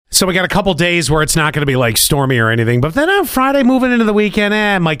So we got a couple days where it's not going to be like stormy or anything, but then on Friday moving into the weekend,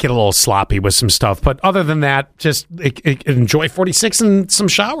 it might get a little sloppy with some stuff. But other than that, just enjoy 46 and some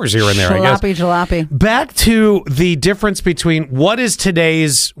showers here and there, I guess. Jalopy. Back to the difference between what is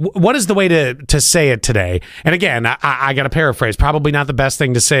the way to say it today. And again, I got to paraphrase, probably not the best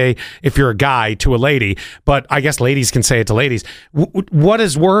thing to say if you're a guy to a lady, but I guess ladies can say it to ladies. What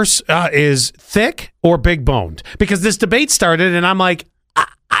is worse is thick or big boned? Because this debate started and I'm like,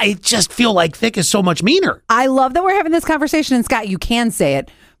 I just feel like thick is so much meaner. I love that we're having this conversation, and Scott, you can say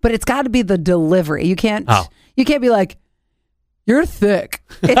it, but it's got to be the delivery. You can't be like, you're thick.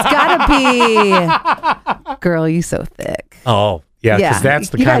 It's got to be, girl, you so thick. Oh, yeah, because that's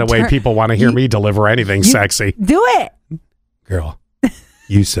the kind of way people want to hear me deliver anything sexy. Do it. Girl,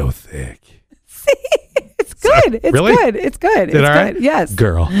 you so thick. See, it's good. It's really? good. It's good. It's good. Yes.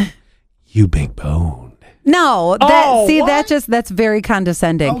 Girl, you big bone. No, that's very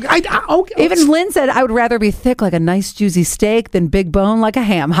condescending. Okay. Even Lynn said, I would rather be thick like a nice juicy steak than big bone like a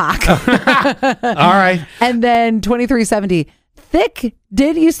ham hock. All right. And then 2370, thick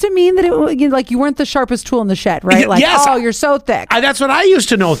used to mean that you weren't the sharpest tool in the shed, right? Like, yes, you're so thick. That's what I used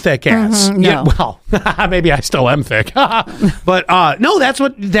to know thick as. No. Yeah, well, maybe I still am thick. But no, that's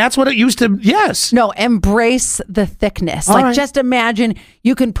what it used to, yes. No, embrace the thickness. All right. Just imagine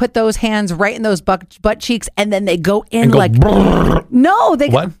you can put those hands right in those butt cheeks and then they go in and go like, brrr. No, they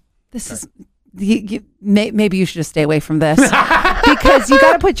What? This is, maybe you should just stay away from this because you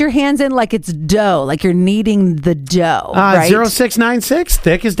got to put your hands in like it's dough, like you're kneading the dough. Right? 0696,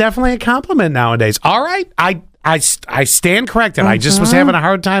 thick is definitely a compliment nowadays. All right. I stand corrected. I just was having a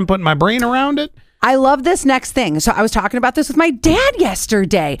hard time putting my brain around it. I love this next thing. So I was talking about this with my dad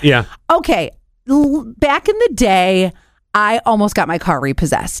yesterday. Yeah. Okay. Back in the day, I almost got my car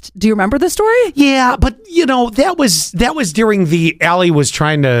repossessed. Do you remember the story? Yeah, but that was during the Allie was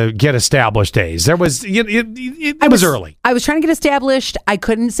trying to get established days. There was it was early. I was trying to get established. I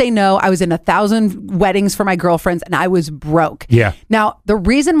couldn't say no. I was in 1,000 weddings for my girlfriends, and I was broke. Yeah. Now the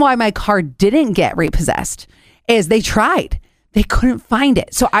reason why my car didn't get repossessed is they tried. They couldn't find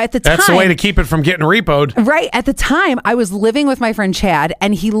it. So at the time, that's the way to keep it from getting repoed. Right. At the time, I was living with my friend Chad,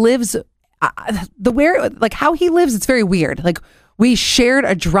 and he lives. How he lives, it's very weird. Like, we shared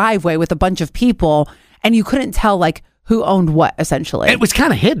a driveway with a bunch of people, and you couldn't tell like who owned what. Essentially, it was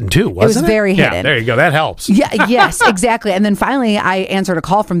kind of hidden too, wasn't it? It was very hidden. Yeah, there you go. That helps. Yeah. Yes. Exactly. And then finally, I answered a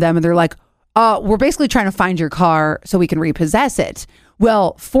call from them, and they're like, "We're basically trying to find your car so we can repossess it."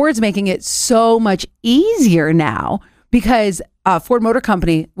 Well, Ford's making it so much easier now because Ford Motor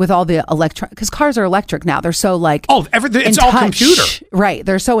Company, with all the because cars are electric now. They're so like, everything, it's all computer. Right.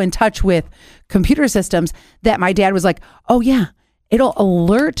 They're so in touch with computer systems that my dad was like, oh yeah, it'll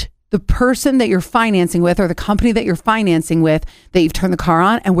alert the person that you're financing with or the company that you're financing with that you've turned the car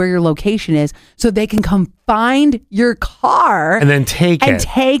on and where your location is so they can come find your car. And then take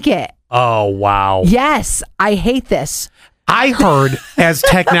it. Oh, wow. Yes. I hate this. I heard as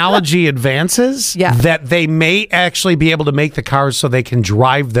technology advances that they may actually be able to make the cars so they can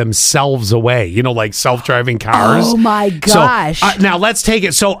drive themselves away, like self-driving cars. Oh my gosh. So, now let's take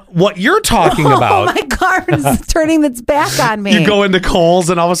it. So what you're talking about. Oh, my car is turning its back on me. You go into Kohl's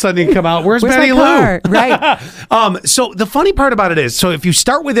and all of a sudden you come out, where's Betty Lou? Right. So the funny part about it is, so if you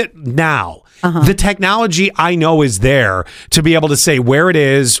start with it now, the technology I know is there to be able to say where it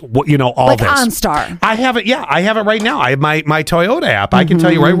is, all like this. OnStar. I have it. Yeah, I have it right now. I have my Toyota app. I can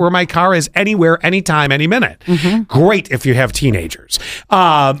tell you right where my car is anywhere, anytime, any minute. Great if you have teenagers.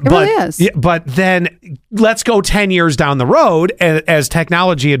 It really is. But then let's go 10 years down the road as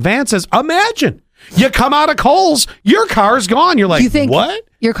technology advances. Imagine you come out of Kohl's, your car's gone. You're like, you think what?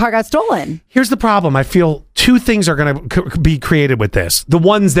 Your car got stolen. Here's the problem. I feel two things are going to be created with this. The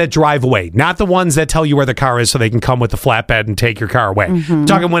ones that drive away, not the ones that tell you where the car is so they can come with the flatbed and take your car away. I'm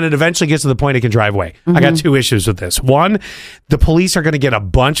talking when it eventually gets to the point it can drive away. I got two issues with this. One, the police are going to get a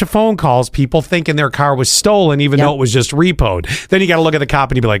bunch of phone calls, people thinking their car was stolen even though it was just repoed. Then you got to look at the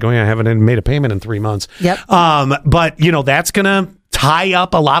cop and you be like, oh yeah, I haven't made a payment in 3 months. Yep. But that's going to tie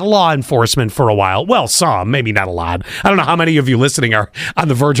up a lot of law enforcement for a while. Well, some, maybe not a lot. I don't know how many of you listening are on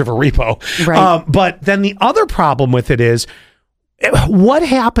the verge of a repo. Right. But then the other problem with it is, what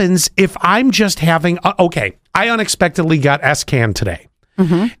happens if I'm just having, I unexpectedly got SCAN today.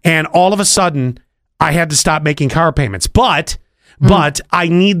 And all of a sudden, I had to stop making car payments. But I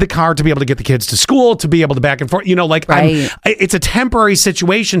need the car to be able to get the kids to school, to be able to back and forth. It's a temporary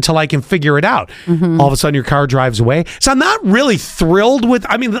situation till I can figure it out. All of a sudden, your car drives away. So I'm not really thrilled with.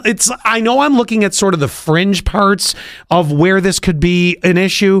 I know I'm looking at sort of the fringe parts of where this could be an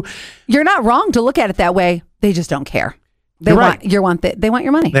issue. You're not wrong to look at it that way. They just don't care. They You're want right. they want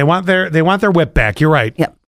your money. They want their whip back. You're right. Yep.